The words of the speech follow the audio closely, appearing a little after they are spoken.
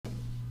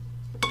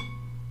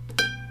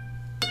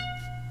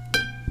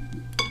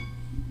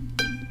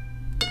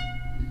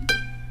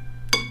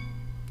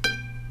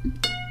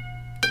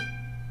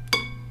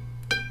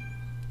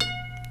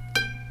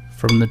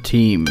From the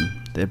team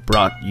that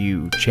brought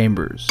you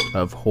Chambers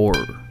of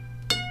Horror,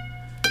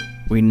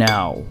 we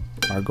now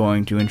are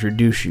going to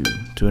introduce you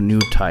to a new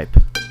type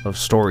of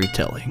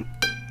storytelling.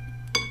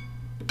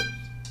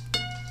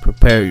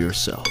 Prepare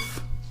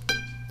yourself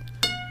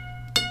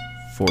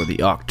for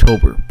the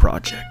October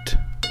Project.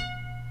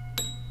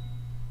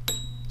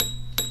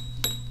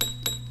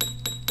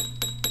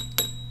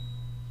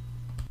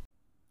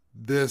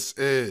 This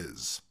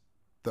is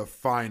the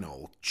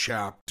final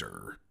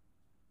chapter.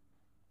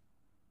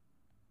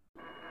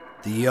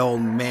 The old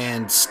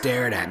man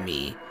stared at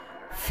me,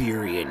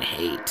 fury and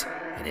hate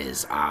in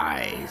his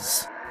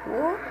eyes.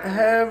 What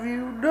have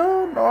you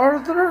done,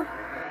 Arthur?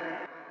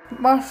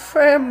 My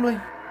family.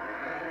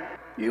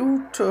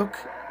 You took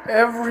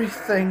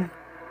everything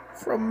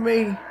from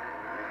me.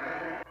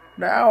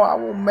 Now I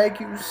will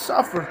make you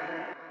suffer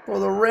for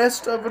the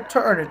rest of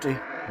eternity.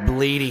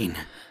 Bleeding,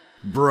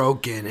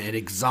 broken and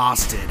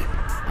exhausted,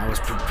 I was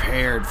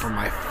prepared for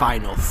my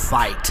final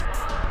fight.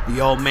 The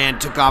old man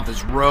took off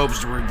his robes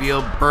to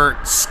reveal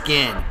burnt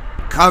skin,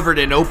 covered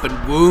in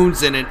open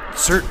wounds, and in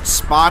certain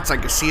spots I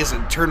could see his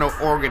internal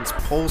organs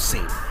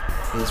pulsing.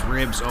 His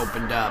ribs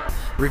opened up,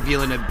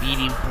 revealing a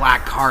beating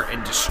black heart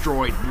and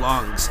destroyed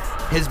lungs.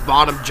 His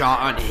bottom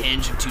jaw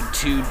unhinged into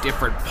two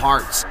different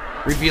parts,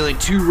 revealing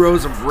 2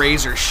 rows of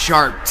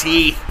razor-sharp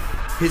teeth.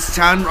 His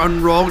tongue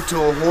unrolled to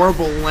a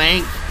horrible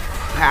length,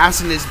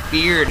 passing his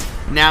beard,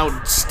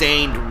 now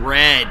stained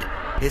red.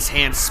 His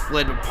hands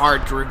split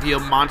apart to reveal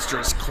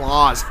monstrous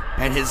claws,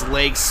 and his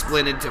legs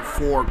split into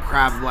 4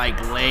 crab-like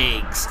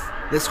legs.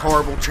 This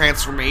horrible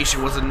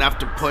transformation was enough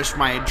to push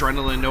my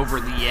adrenaline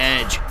over the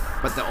edge,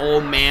 but the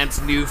old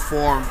man's new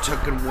form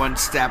took it 1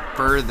 step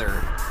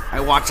further. I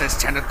watched as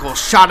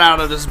tentacles shot out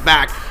of his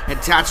back,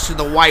 attached to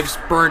the wife's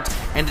burnt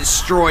and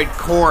destroyed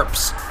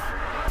corpse.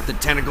 The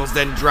tentacles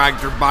then dragged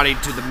her body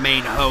to the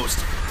main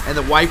host, and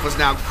the wife was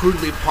now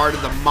crudely part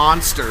of the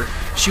monster.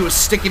 She was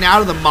sticking out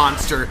of the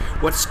monster.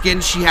 What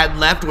skin she had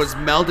left was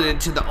melded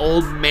into the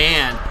old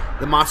man.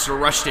 The monster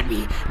rushed at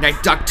me, and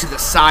I ducked to the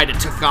side and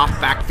took off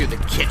back through the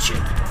kitchen.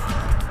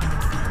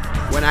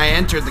 When I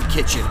entered the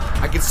kitchen,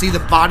 I could see the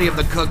body of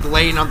the cook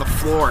laying on the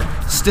floor,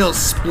 still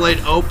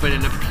split open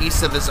and a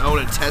piece of his own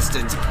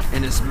intestines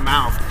in his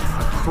mouth,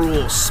 a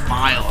cruel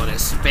smile on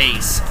his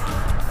face.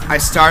 I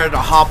started to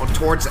hobble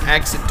towards the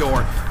exit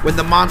door when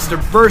the monster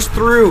burst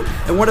through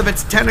and one of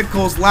its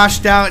tentacles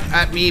lashed out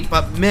at me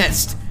but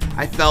missed.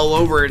 I fell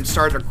over and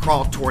started to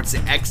crawl towards the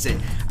exit.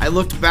 I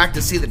looked back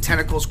to see the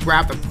tentacles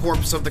grab the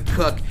corpse of the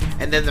cook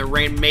and then the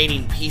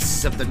remaining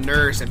pieces of the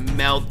nurse and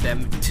meld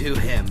them to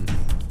him.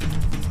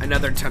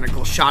 Another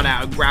tentacle shot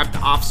out and grabbed the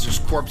officer's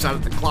corpse out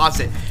of the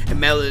closet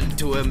and melded it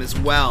to him as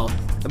well.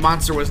 The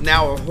monster was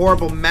now a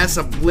horrible mess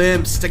of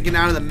limbs sticking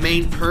out of the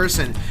main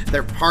person,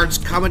 their parts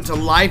coming to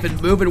life and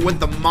moving with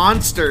the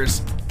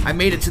monsters. I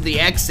made it to the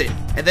exit,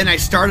 and then I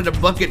started to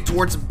book it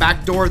towards the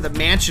back door of the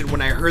mansion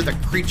when I heard the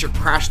creature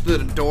crash through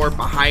the door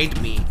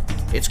behind me,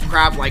 its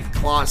crab-like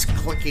claws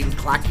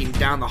clacking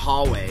down the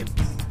hallway.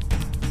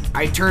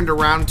 I turned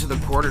around to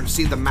the corner to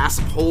see the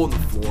massive hole in the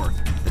floor.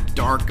 The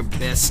dark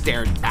abyss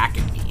stared back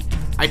at me.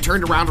 I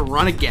turned around to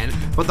run again,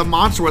 but the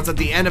monster was at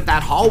the end of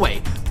that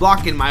hallway,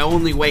 blocking my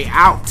only way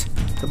out.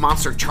 The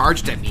monster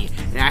charged at me,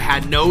 and I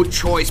had no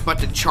choice but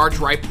to charge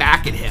right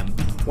back at him.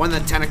 One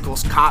of the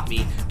tentacles caught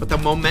me, but the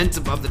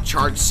momentum of the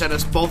charge sent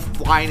us both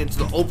flying into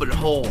the open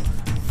hole,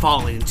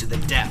 falling into the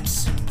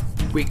depths.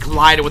 We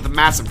collided with a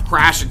massive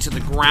crash into the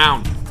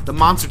ground, the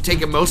monster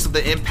taking most of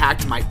the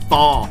impact of my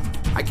fall.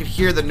 I could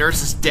hear the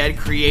nurse's dead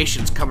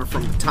creations coming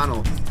from the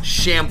tunnel,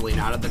 shambling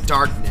out of the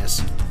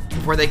darkness.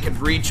 Before they could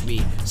reach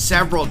me,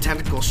 several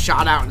tentacles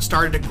shot out and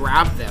started to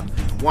grab them.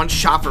 One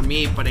shot for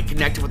me, but it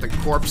connected with the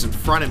corpse in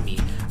front of me.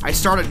 I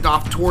started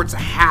off towards a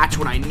hatch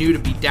when I knew to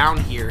be down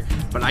here,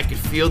 but I could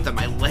feel that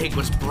my leg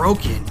was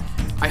broken.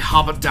 I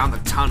hobbled down the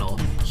tunnel,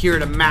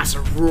 hearing a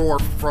massive roar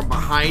from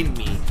behind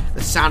me,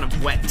 the sound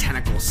of wet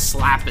tentacles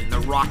slapping the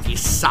rocky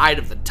side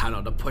of the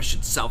tunnel to push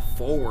itself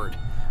forward.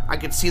 I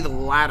could see the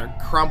ladder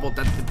crumbled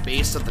at the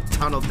base of the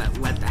tunnel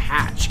that led the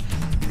hatch,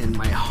 and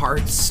my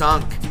heart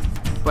sunk.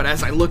 But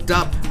as I looked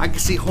up, I could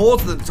see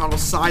holes in the tunnel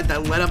side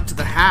that led up to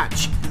the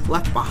hatch,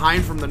 left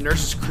behind from the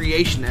nurse's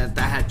creation that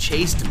had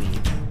chased me.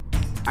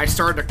 I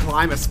started to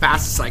climb as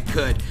fast as I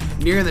could,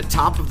 near the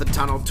top of the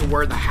tunnel to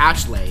where the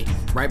hatch lay.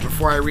 Right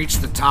before I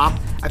reached the top,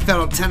 I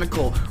felt a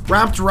tentacle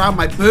wrapped around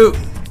my boot.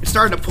 It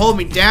started to pull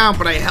me down,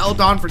 but I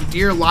held on for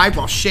dear life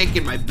while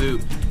shaking my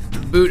boot. The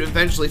boot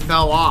eventually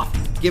fell off,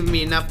 giving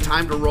me enough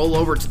time to roll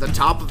over to the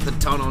top of the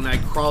tunnel, and I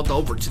crawled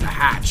over to the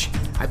hatch.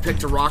 I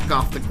picked a rock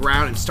off the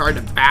ground and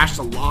started to bash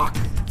the lock,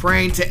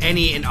 praying to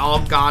any and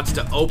all gods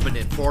to open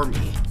it for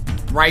me.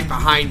 Right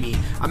behind me,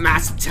 a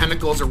mass of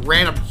tentacles and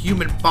random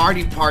human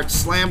body parts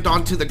slammed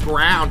onto the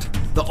ground,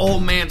 the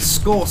old man's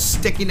skull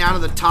sticking out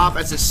of the top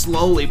as it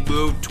slowly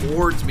moved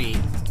towards me.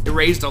 It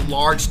raised a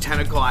large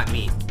tentacle at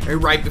me,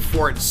 and right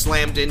before it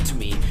slammed into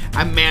me,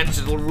 I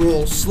managed to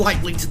roll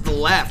slightly to the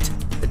left.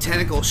 The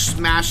tentacle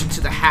smashed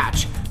into the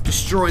hatch,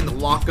 destroying the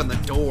lock on the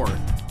door.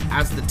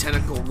 As the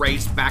tentacle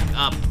raised back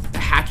up, the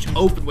hatch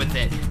open with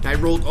it, and I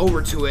rolled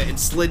over to it and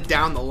slid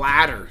down the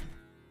ladder.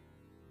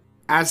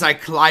 As I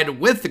collided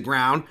with the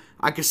ground,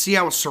 I could see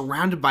I was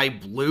surrounded by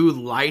blue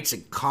lights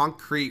and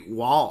concrete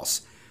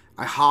walls.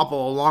 I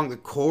hobbled along the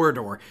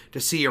corridor to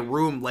see a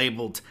room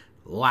labeled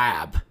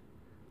Lab.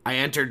 I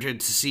entered it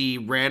to see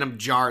random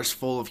jars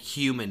full of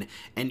human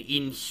and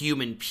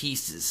inhuman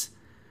pieces.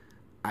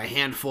 A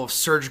handful of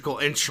surgical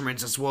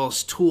instruments as well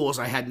as tools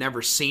I had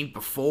never seen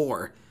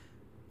before.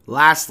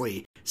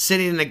 Lastly,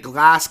 sitting in a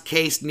glass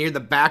case near the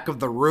back of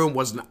the room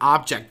was an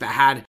object that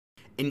had,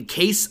 "In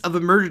case of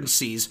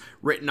emergencies,"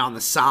 written on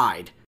the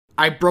side.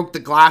 I broke the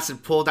glass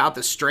and pulled out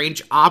the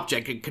strange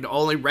object and could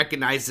only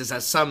recognize this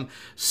as some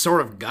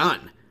sort of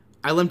gun.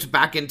 I limped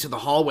back into the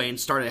hallway and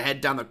started to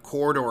head down the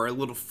corridor a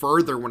little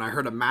further when I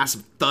heard a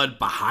massive thud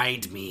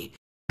behind me.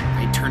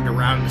 I turned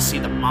around to see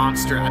the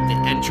monster at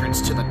the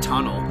entrance to the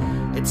tunnel.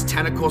 Its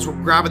tentacles were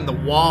grabbing the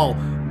wall,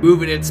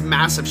 moving its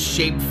massive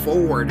shape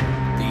forward.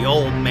 The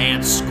old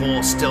man's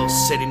skull still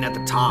sitting at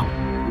the top,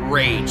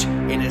 rage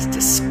in his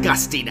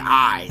disgusting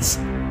eyes.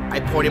 I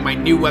pointed my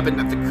new weapon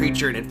at the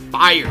creature and it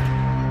fired.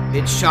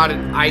 It shot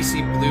an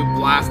icy blue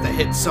blast that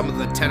hit some of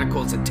the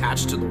tentacles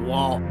attached to the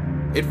wall.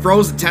 It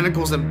froze the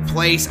tentacles in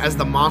place as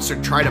the monster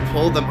tried to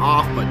pull them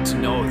off, but to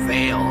no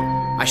avail.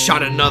 I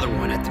shot another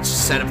one at the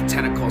set of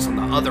tentacles on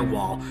the other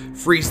wall,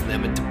 freezing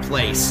them into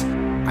place.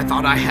 I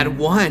thought I had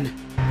won,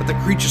 but the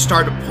creature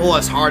started to pull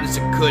as hard as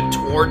it could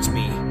towards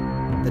me.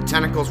 The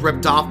tentacles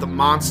ripped off the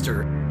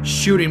monster,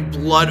 shooting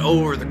blood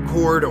over the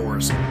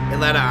corridors. It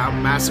let out a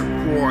massive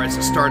roar as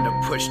it started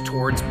to push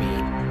towards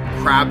me.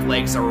 Crab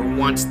legs that were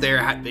once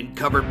there had been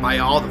covered by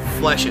all the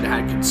flesh it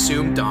had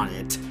consumed on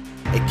it.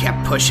 It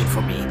kept pushing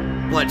for me.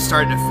 Blood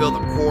started to fill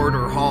the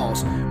corridor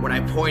halls. When I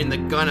pointed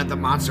the gun at the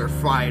monster,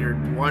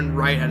 fired one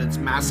right at its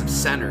massive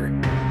center.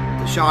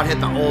 The shot hit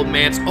the old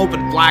man's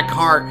open black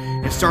heart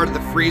and started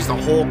to freeze the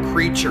whole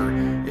creature.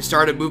 It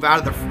started to move out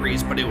of the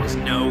freeze, but it was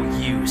no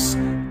use.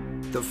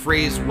 The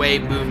freeze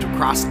wave moved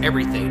across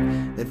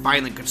everything, then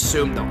finally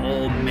consumed the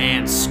old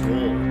man's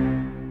skull.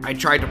 I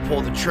tried to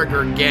pull the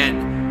trigger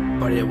again,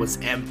 but it was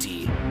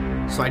empty.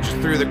 So I just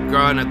threw the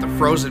gun at the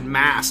frozen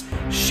mass,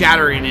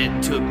 shattering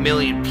it to a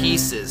million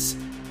pieces.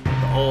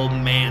 The old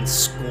man's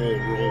skull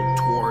rolled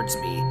towards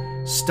me,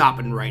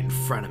 stopping right in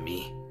front of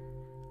me.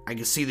 I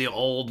could see the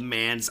old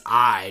man's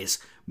eyes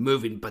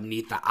moving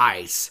beneath the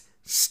ice,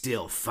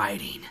 still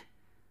fighting.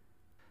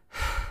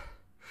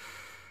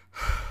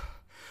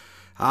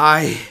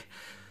 I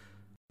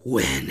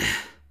win,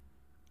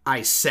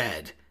 I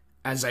said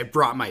as I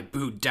brought my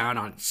boot down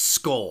on its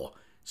skull,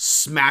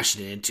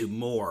 smashing it into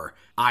more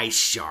ice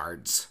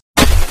shards.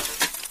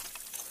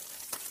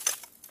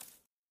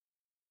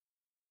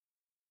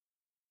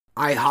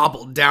 I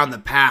hobbled down the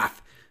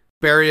path,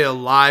 buried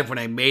alive when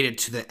I made it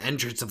to the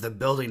entrance of the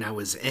building I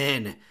was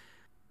in.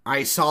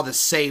 I saw the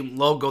same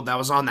logo that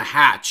was on the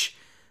hatch,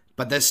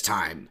 but this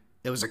time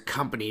it was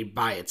accompanied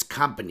by its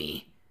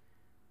company,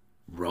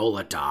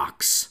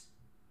 Rolodox.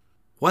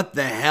 What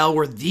the hell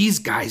were these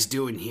guys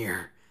doing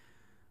here?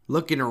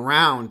 Looking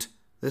around,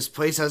 this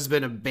place has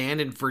been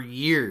abandoned for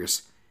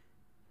years.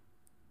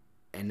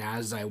 And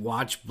as I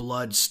watched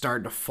blood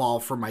start to fall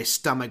from my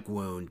stomach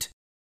wound,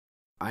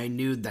 I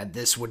knew that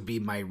this would be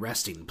my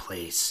resting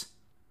place.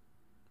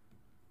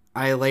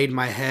 I laid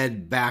my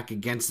head back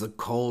against the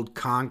cold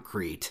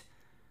concrete.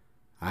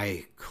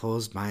 I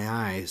closed my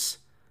eyes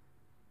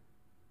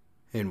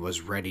and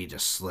was ready to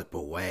slip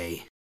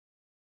away.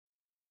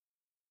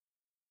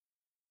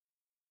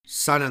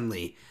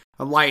 Suddenly,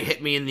 a light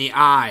hit me in the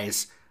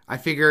eyes. I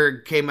figured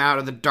it came out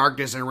of the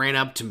darkness and ran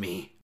up to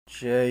me.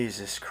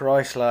 Jesus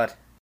Christ, lad.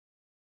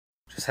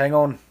 Just hang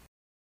on.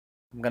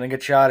 I'm gonna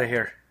get you out of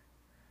here.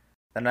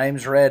 The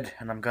name's Red,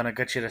 and I'm gonna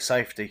get you to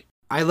safety.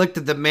 I looked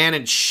at the man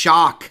in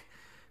shock,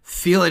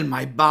 feeling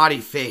my body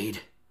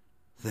fade.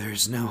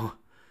 There's no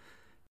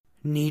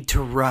need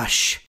to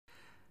rush.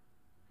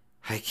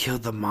 I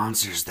killed the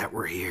monsters that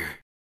were here.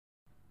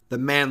 The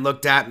man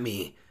looked at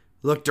me,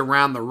 looked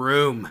around the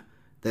room,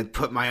 then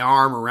put my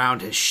arm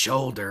around his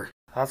shoulder.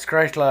 That's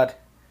great, lad.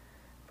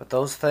 But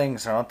those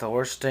things are not the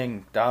worst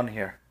thing down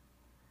here.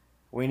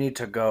 We need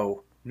to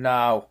go.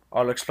 Now.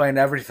 I'll explain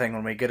everything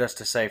when we get us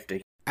to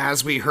safety.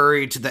 As we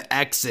hurried to the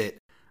exit,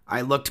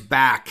 I looked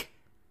back.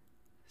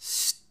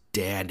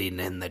 Standing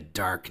in the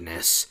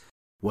darkness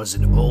was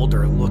an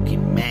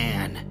older-looking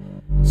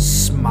man,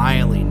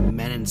 smiling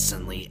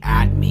menacingly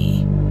at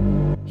me.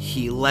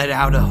 He let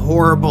out a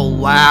horrible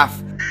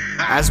laugh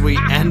as we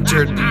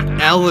entered the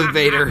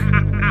elevator.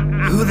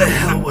 Who the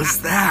hell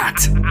was that?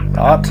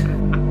 That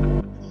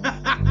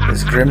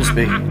is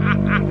Grimsby.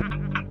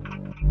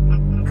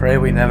 Pray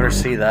we never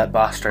see that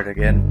bastard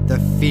again. The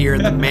fear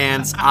in the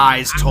man's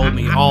eyes told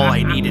me all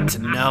I needed to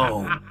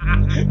know.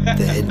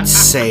 The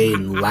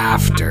insane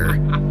laughter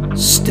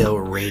still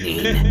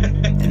ringing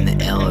in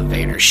the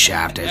elevator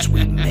shaft as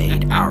we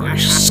made our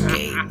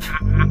escape.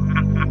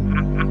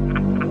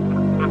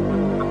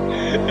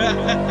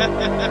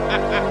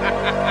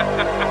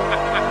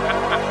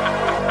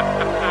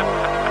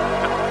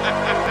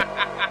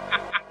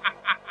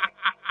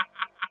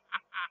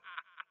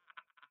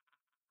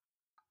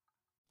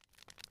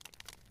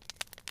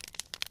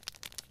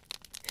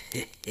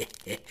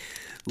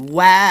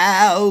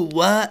 Wow,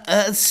 what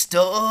a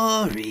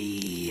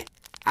story.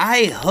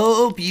 I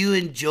hope you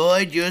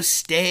enjoyed your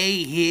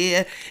stay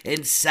here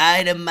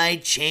inside of my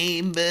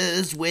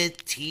chambers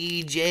with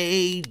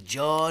TJ,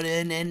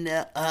 Jordan, and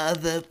the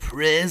other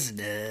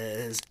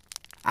prisoners.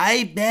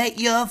 I bet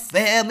your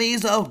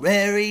families are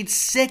very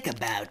sick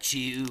about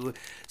you,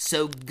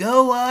 so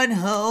go on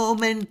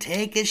home and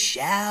take a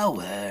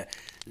shower.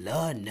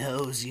 Lord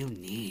knows you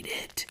need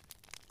it.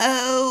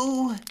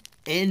 Oh,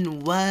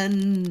 and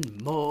one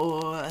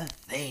more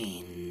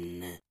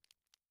thing.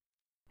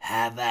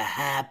 Have a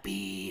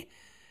happy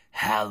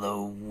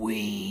Halloween.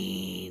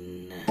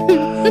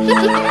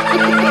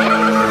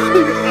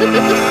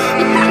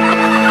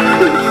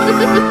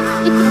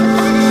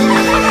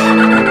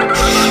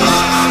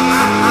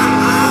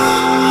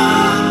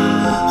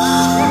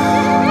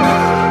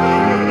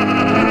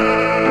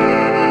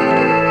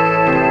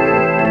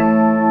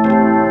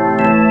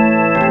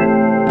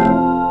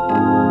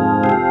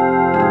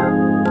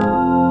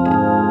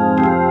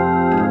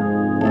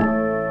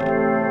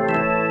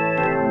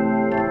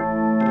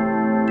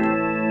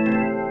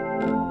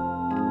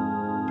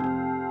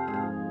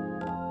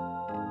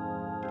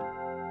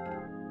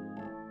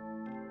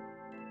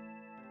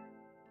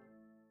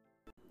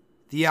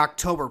 The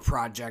October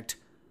Project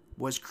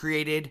was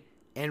created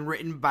and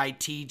written by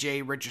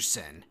T.J.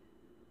 Richardson.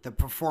 The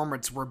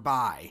performers were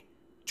by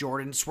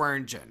Jordan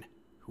Swearingen,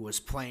 who was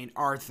playing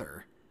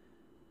Arthur.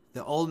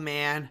 The Old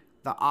Man,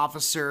 the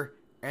Officer,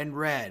 and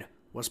Red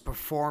was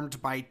performed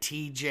by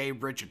T.J.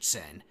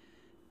 Richardson.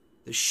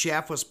 The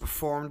Chef was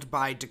performed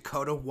by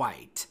Dakota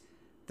White.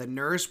 The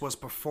Nurse was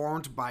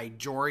performed by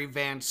Jory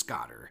Van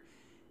Scotter.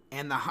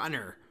 And the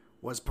Hunter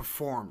was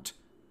performed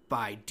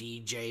by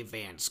D.J.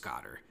 Van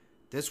Scotter.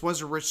 This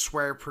was a Rich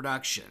Swear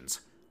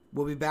Productions.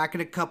 We'll be back in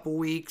a couple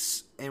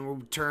weeks, and we'll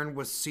return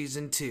with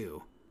Season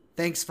 2.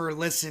 Thanks for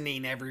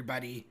listening,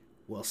 everybody.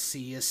 We'll see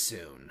you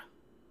soon.